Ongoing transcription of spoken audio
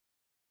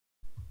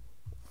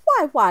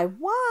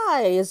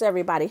Why is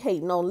everybody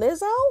hating on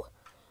Lizzo?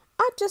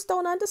 I just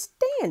don't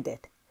understand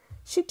it.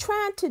 She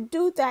trying to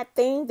do that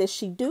thing that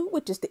she do,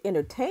 which is to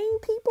entertain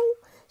people.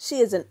 She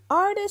is an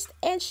artist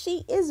and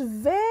she is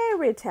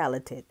very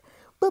talented,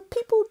 but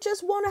people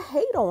just want to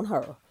hate on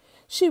her.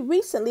 She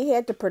recently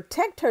had to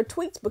protect her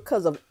tweets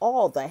because of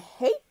all the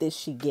hate that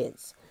she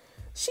gets.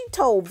 She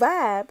told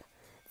Vibe,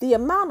 the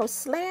amount of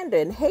slander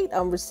and hate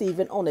I'm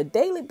receiving on a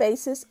daily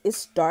basis is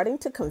starting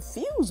to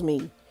confuse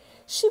me.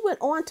 She went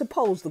on to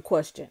pose the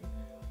question,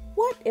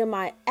 what am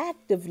I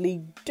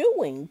actively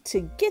doing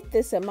to get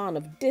this amount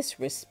of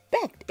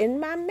disrespect in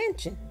my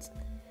mentions?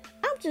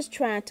 I'm just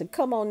trying to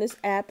come on this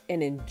app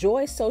and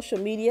enjoy social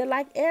media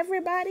like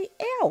everybody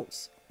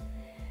else.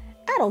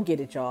 I don't get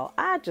it, y'all.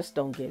 I just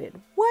don't get it.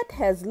 What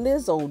has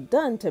Lizzo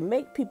done to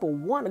make people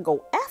want to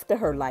go after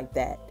her like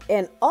that?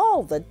 And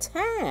all the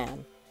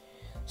time.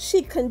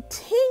 She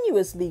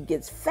continuously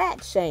gets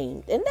fat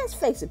shamed. And let's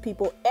face it,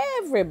 people,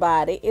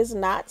 everybody is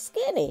not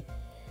skinny.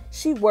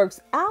 She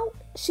works out.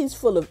 She's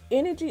full of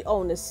energy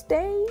on the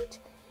stage.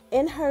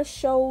 And her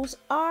shows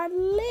are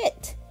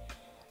lit.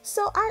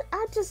 So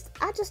I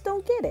just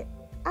don't get it.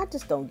 I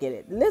just don't get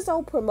it.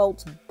 Lizzo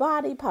promotes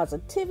body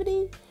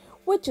positivity,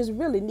 which is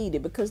really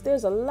needed because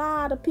there's a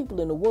lot of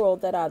people in the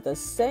world that are the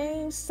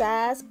same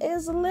size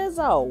as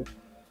Lizzo.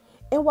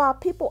 And while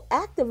people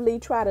actively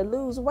try to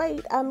lose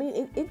weight, I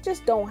mean, it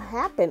just don't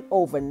happen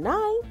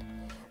overnight.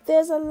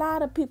 There's a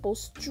lot of people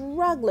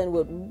struggling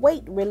with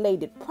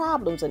weight-related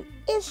problems and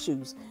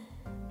issues.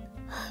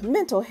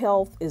 Mental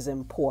health is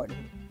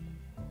important.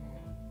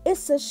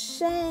 It's a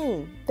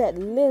shame that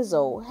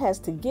Lizzo has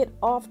to get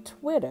off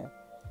Twitter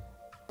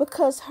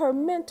because her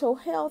mental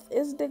health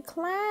is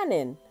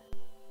declining.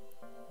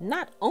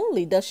 Not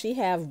only does she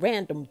have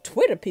random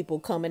Twitter people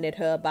coming at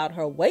her about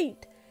her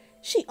weight,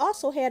 she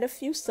also had a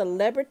few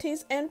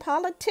celebrities and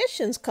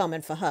politicians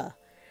coming for her.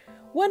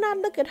 When I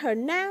look at her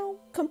now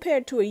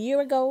compared to a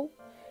year ago,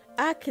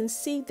 I can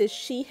see that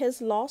she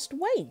has lost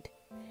weight.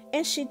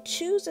 And she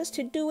chooses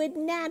to do it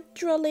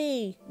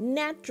naturally,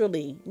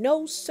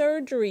 no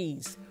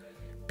surgeries.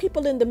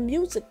 People in the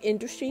music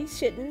industry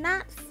should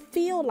not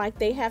feel like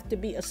they have to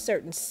be a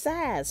certain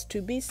size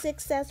to be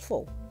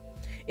successful.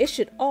 It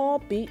should all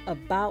be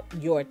about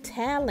your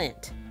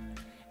talent.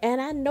 And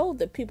I know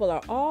that people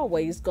are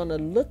always going to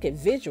look at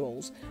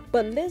visuals,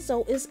 but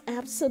Lizzo is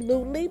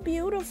absolutely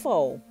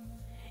beautiful.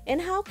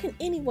 And how can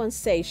anyone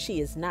say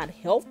she is not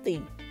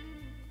healthy?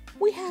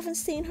 We haven't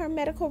seen her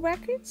medical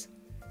records.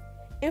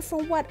 And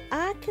from what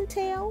I can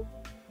tell,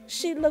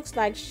 she looks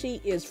like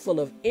she is full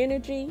of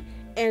energy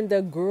and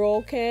the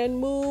girl can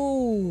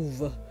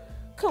move.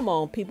 Come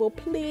on, people,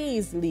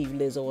 please leave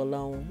Lizzo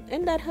alone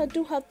and let her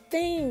do her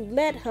thing.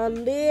 Let her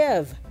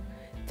live.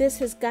 This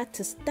has got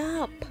to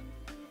stop.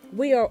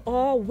 We are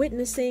all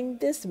witnessing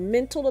this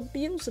mental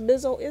abuse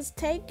Lizzo is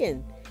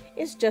taking.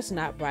 It's just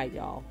not right,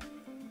 y'all.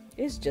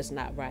 It's just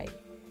not right.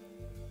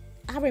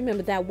 I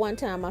remember that one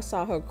time I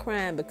saw her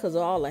crying because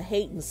of all the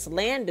hate and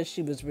slander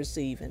she was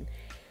receiving.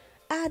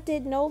 I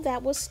didn't know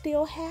that was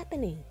still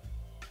happening.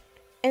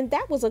 And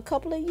that was a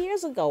couple of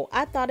years ago.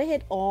 I thought it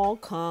had all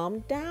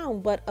calmed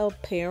down, but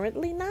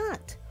apparently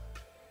not.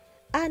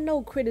 I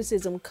know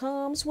criticism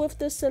comes with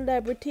the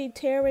celebrity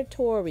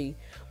territory,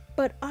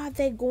 but are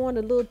they going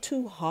a little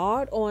too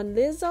hard on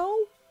Lizzo?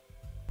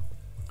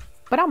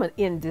 But I'm going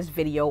to end this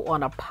video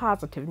on a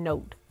positive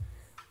note.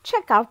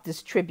 Check out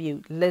this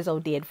tribute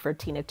Lizzo did for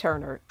Tina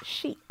Turner.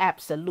 She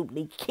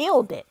absolutely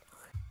killed it.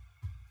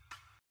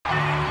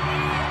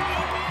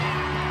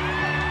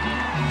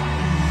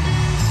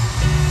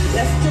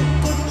 Let's do a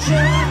good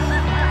job.